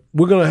 all right,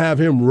 we're going to have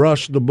him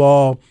rush the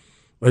ball,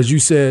 as you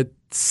said,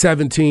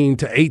 17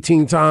 to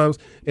 18 times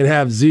and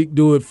have Zeke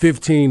do it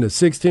 15 to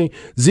 16.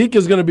 Zeke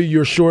is going to be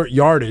your short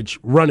yardage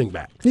running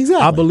back.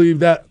 Exactly. I believe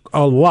that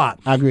a lot.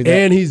 I agree with that.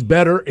 And he's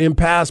better in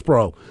pass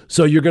pro.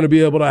 So you're going to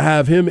be able to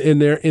have him in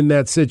there in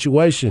that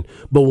situation.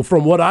 But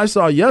from what I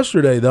saw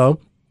yesterday, though,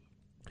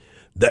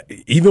 that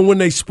even when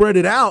they spread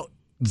it out,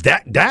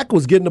 Dak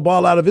was getting the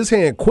ball out of his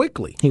hand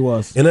quickly. He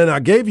was. And then I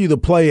gave you the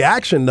play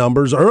action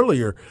numbers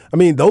earlier. I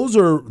mean, those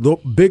are the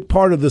big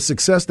part of the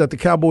success that the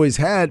Cowboys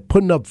had,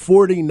 putting up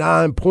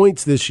 49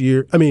 points this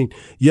year. I mean,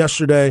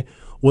 yesterday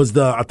was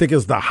I think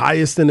it's the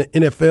highest in the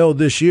NFL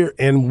this year,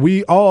 and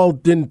we all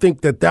didn't think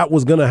that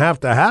was going to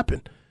have to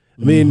happen.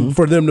 I mean,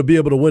 for them to be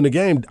able to win the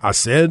game, I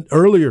said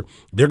earlier,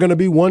 they're going to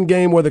be one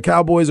game where the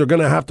Cowboys are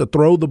going to have to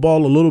throw the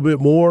ball a little bit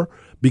more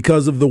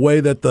because of the way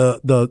that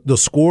the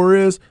score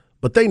is.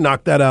 But they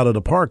knocked that out of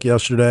the park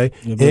yesterday,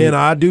 and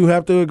I do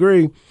have to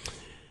agree,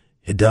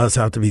 it does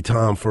have to be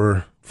time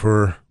for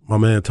my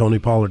man Tony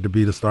Pollard to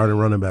be the starting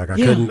running back.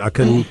 I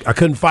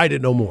couldn't fight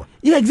it no more.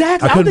 Yeah,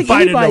 exactly. I don't think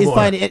anybody's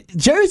fighting it.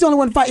 Jerry's the only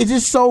one fighting. It's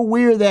just so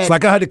weird that it's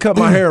like I had to cut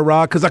my hair,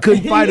 Rod, because I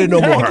couldn't fight it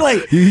no more.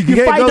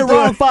 You're fighting the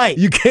wrong fight.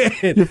 You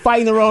can't. You're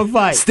fighting the wrong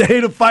fight.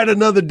 Stay to fight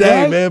another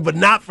day, man, but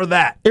not for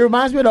that. It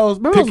reminds me of those.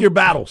 Pick your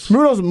battles.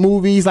 Remember those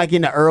movies like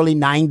in the early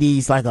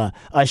 90s, like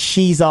a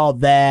She's All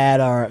That,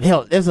 or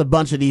hell, there's a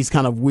bunch of these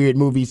kind of weird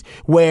movies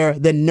where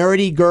the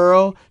nerdy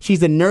girl, she's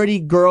the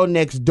nerdy girl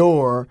next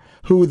door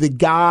who the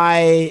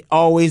guy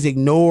always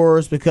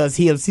ignores because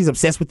he's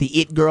obsessed with the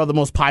it girl, the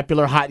most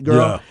popular hot girl.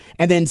 Yeah.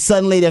 And then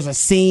suddenly there's a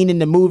scene in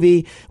the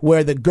movie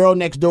where the girl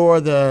next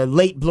door, the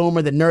late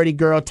bloomer, the nerdy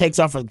girl, takes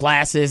off her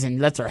glasses and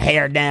lets her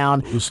hair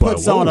down,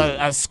 puts on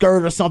a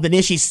skirt or something.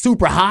 Then she's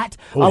super hot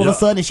all of a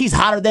sudden. She's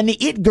hotter than the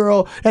it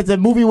girl that the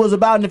movie was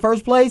about in the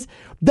first place.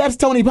 That's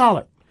Tony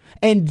Pollard.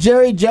 And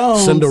Jerry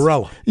Jones.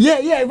 Cinderella.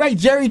 Yeah, right.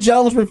 Jerry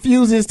Jones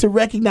refuses to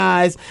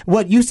recognize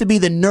what used to be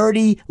the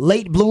nerdy,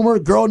 late bloomer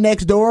girl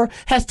next door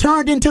has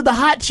turned into the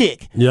hot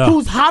chick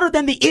who's hotter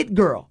than the it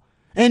girl.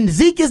 And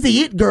Zeke is the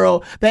it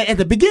girl that at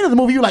the beginning of the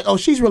movie, you're like, oh,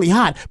 she's really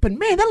hot. But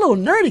man, that little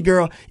nerdy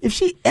girl, if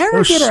she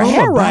ever get her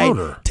hair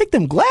right, take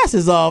them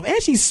glasses off,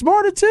 and she's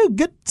smarter too,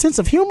 good sense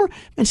of humor,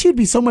 and she'd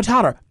be so much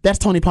hotter. That's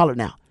Tony Pollard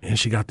now. And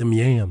she got them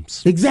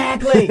yams.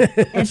 Exactly.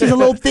 And she's a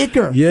little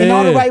thicker in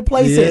all the right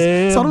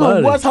places. So I don't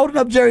know what's holding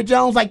up Jerry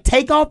Jones. Like,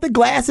 take off the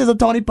glasses of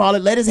Tony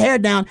Pollard, let his hair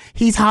down.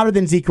 He's hotter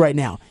than Zeke right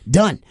now.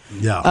 Done.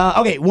 Yeah.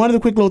 Okay, one other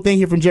quick little thing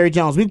here from Jerry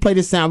Jones. We can play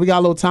this sound. We got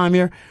a little time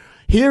here.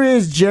 Here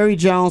is Jerry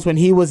Jones when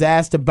he was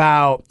asked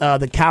about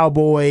the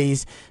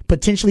Cowboys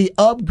potentially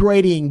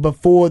upgrading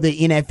before the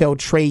NFL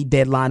trade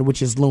deadline,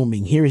 which is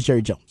looming. Here is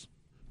Jerry Jones.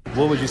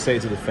 What would you say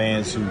to the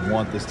fans who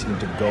want this team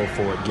to go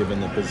for it,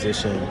 given the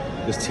position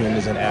this team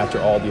is in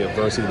after all the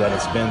adversity that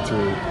it's been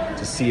through,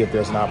 to see if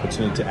there's an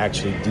opportunity to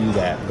actually do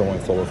that going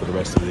forward for the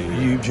rest of the year.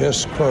 You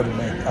just quoted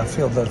me. I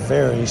feel the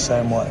very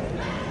same way.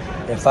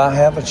 If I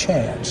have a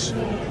chance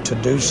to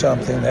do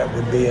something that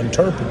would be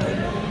interpreted,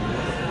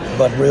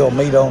 but real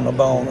meat on the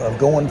bone of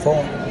going for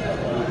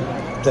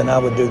it, then I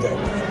would do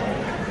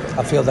that.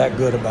 I feel that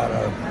good about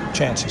our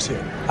chances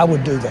here. I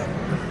would do that.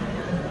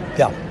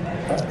 Yeah.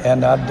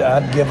 And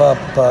I'd give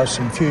up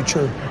some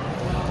future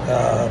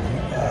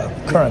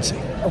currency.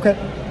 Okay.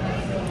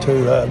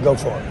 To go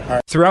for it. All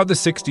right. Throughout the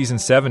 60s and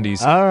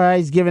 70s. All right,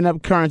 he's giving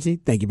up currency.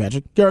 Thank you,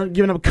 Patrick.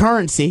 Giving up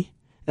currency,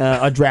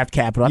 a draft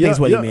capital. I think that's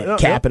what he meant.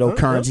 Capital,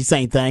 currency,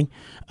 same thing.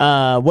 What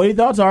are your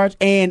thoughts, Hardge?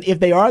 And if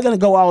they are going to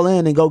go all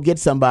in and go get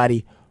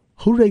somebody,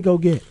 who do they go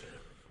get?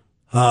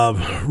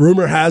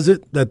 Rumor has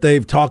it that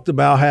they've talked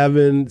about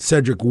having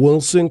Cedric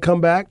Wilson come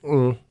back.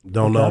 Don't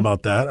know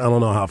about that. I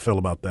don't know how I feel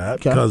about that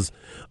because,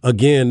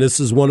 again,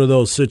 this is one of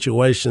those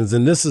situations,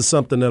 and this is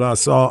something that I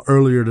saw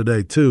earlier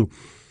today too.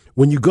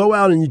 When you go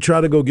out and you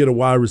try to go get a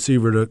wide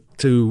receiver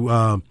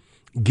to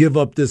give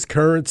up this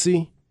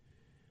currency,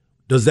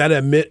 does that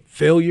admit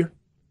failure?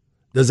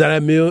 Does that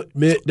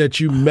admit that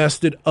you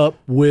messed it up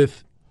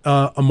with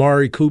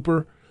Amari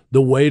Cooper,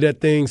 the way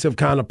that things have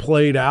kind of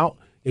played out,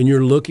 and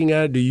you're looking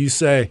at it? Do you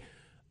say,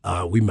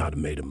 we might have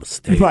made a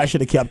mistake? You probably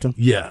should have kept him.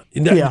 Yeah.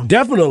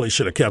 Definitely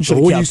should have kept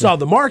him. When you saw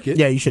the market.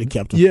 Yeah, you should have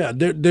kept him. Yeah,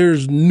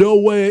 there's no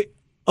way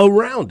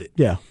around it.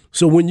 Yeah.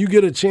 So when you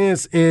get a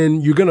chance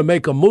and you're going to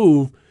make a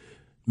move,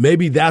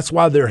 maybe that's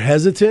why they're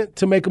hesitant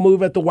to make a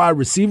move at the wide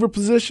receiver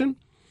position,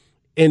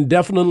 and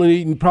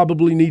definitely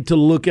probably need to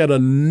look at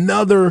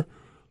another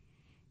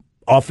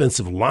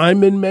offensive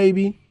lineman,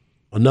 maybe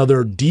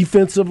another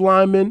defensive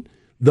lineman.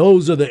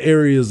 Those are the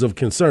areas of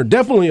concern,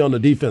 definitely on the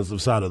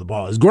defensive side of the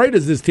ball. As great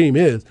as this team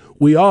is,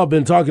 we all have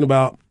been talking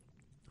about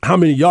how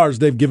many yards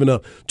they've given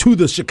up to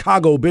the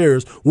Chicago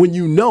Bears when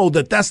you know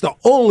that that's the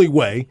only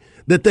way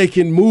that they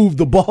can move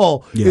the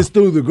ball is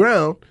through the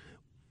ground.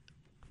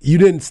 You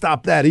didn't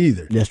stop that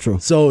either. That's true.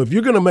 So if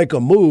you're going to make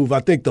a move, I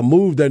think the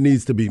move that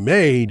needs to be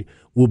made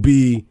will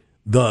be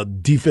the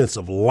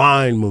defensive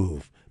line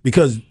move,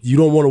 because you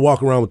don't want to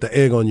walk around with the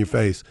egg on your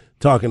face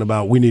talking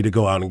about we need to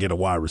go out and get a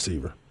wide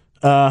receiver.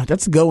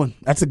 That's a good one.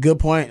 That's a good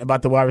point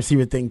about the wide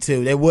receiver thing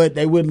too. They would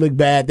look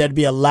bad. There'd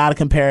be a lot of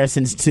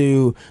comparisons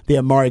to the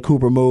Amari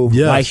Cooper move.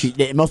 Yes.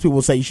 Most people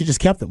will say you should just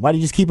kept him. Why did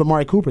you just keep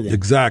Amari Cooper then?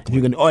 Exactly.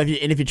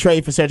 If you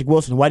trade for Cedric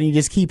Wilson, why didn't you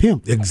just keep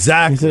him?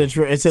 Exactly.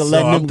 Instead of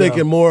letting him I'm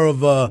thinking more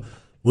of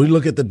when you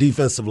look at the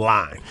defensive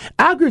line.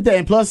 I agree with that.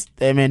 And plus,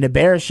 I mean, the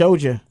Bears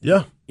showed you.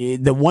 Yeah.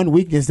 The one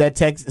weakness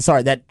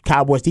that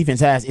Cowboys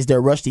defense has is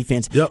their rush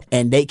defense,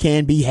 and they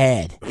can be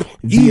had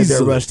via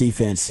their rush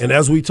defense. And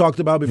as we talked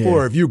about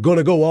before, if you're going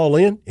to go all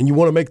in and you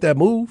want to make that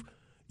move,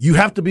 you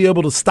have to be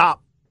able to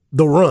stop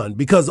the run,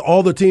 because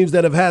all the teams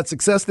that have had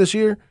success this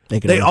year,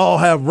 they all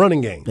have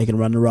running game. They can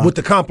run the rock with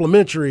the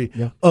complementary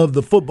of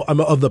the football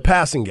of the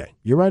passing game.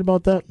 You're right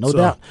about that, no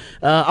doubt.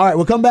 All right,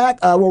 we'll come back.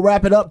 We'll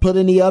wrap it up. Put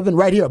it in the oven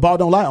right here. Ball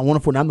Don't Lie on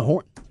 104.9 The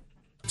Horn.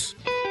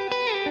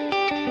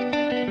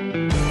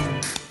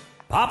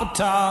 Papa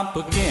Top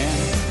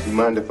again. You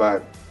mind if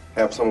I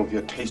have some of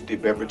your tasty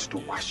beverage to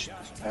wash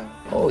this down?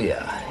 Oh,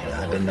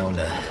 yeah. I've been known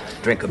to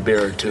drink a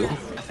beer or two.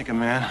 I think a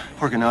man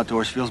working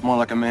outdoors feels more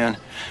like a man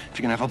if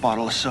you can have a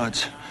bottle of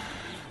suds.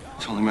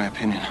 It's only my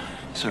opinion,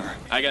 sir.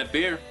 I got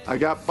beer. I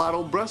got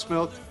bottled breast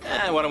milk.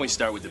 Why don't we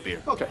start with the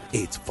beer? Okay.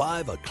 It's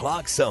 5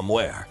 o'clock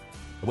somewhere.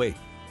 Wait,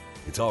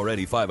 it's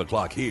already 5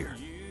 o'clock here.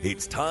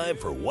 It's time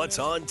for What's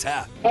on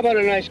Tap. How about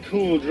a nice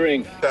cool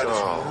drink? That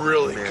is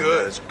really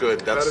good. That's good.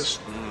 That's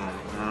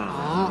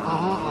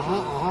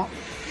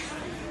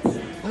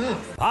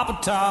Papa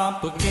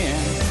Top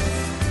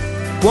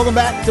again. Welcome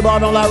back to Ball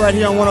Don't Lie right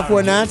here on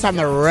 104.9. Time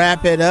to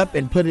wrap it up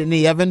and put it in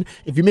the oven.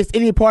 If you missed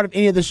any part of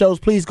any of the shows,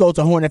 please go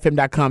to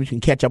hornfm.com. You can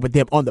catch up with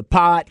them on the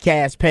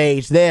podcast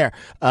page there.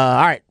 All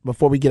right,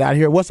 before we get out of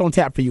here, what's on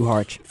tap for you,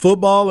 Hardge?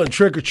 Football and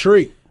trick or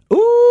treat.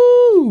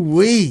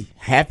 Ooh-wee.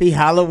 Happy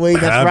Halloween.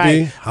 That's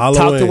Happy right.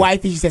 Halloween. Talked to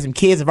wifey. She said some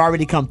kids have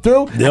already come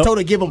through. Yep. I told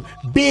her to give them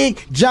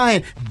big,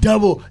 giant,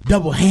 double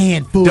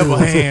handfuls. Double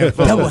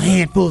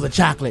handfuls of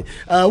chocolate.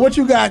 What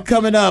you got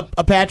coming up,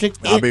 Patrick?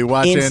 I'll be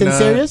watching Instant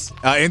Serious?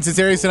 Instant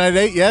Serious tonight at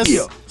 8, yes.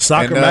 Yeah.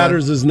 Soccer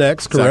Matters is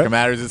next, correct? Soccer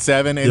Matters at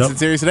 7, Instant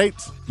Serious at 8.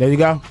 There you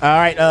go. All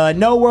right.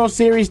 No World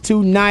Series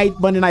tonight.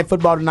 Monday Night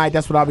Football tonight.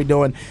 That's what I'll be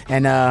doing.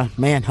 And,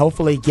 man,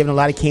 hopefully giving a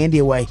lot of candy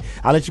away.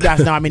 I'll let you guys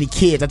know how many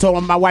kids. I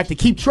told my wife to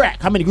keep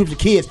track how many groups of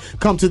kids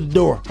come to the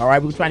door. All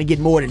right. We're trying to get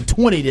more than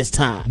 20 this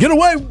time. Get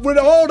away with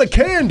all the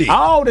candy.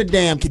 All the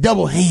damn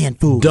double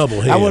handful.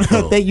 I want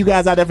to thank you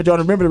guys out there for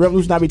joining. Remember, the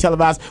revolution will not be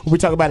televised. We'll be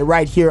talking about it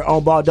right here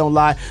on Ball Don't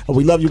Lie.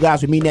 We love you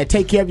guys. We mean that.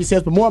 Take care of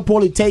yourselves, but more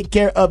importantly, take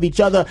care of each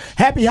other.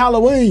 Happy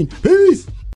Halloween. Peace.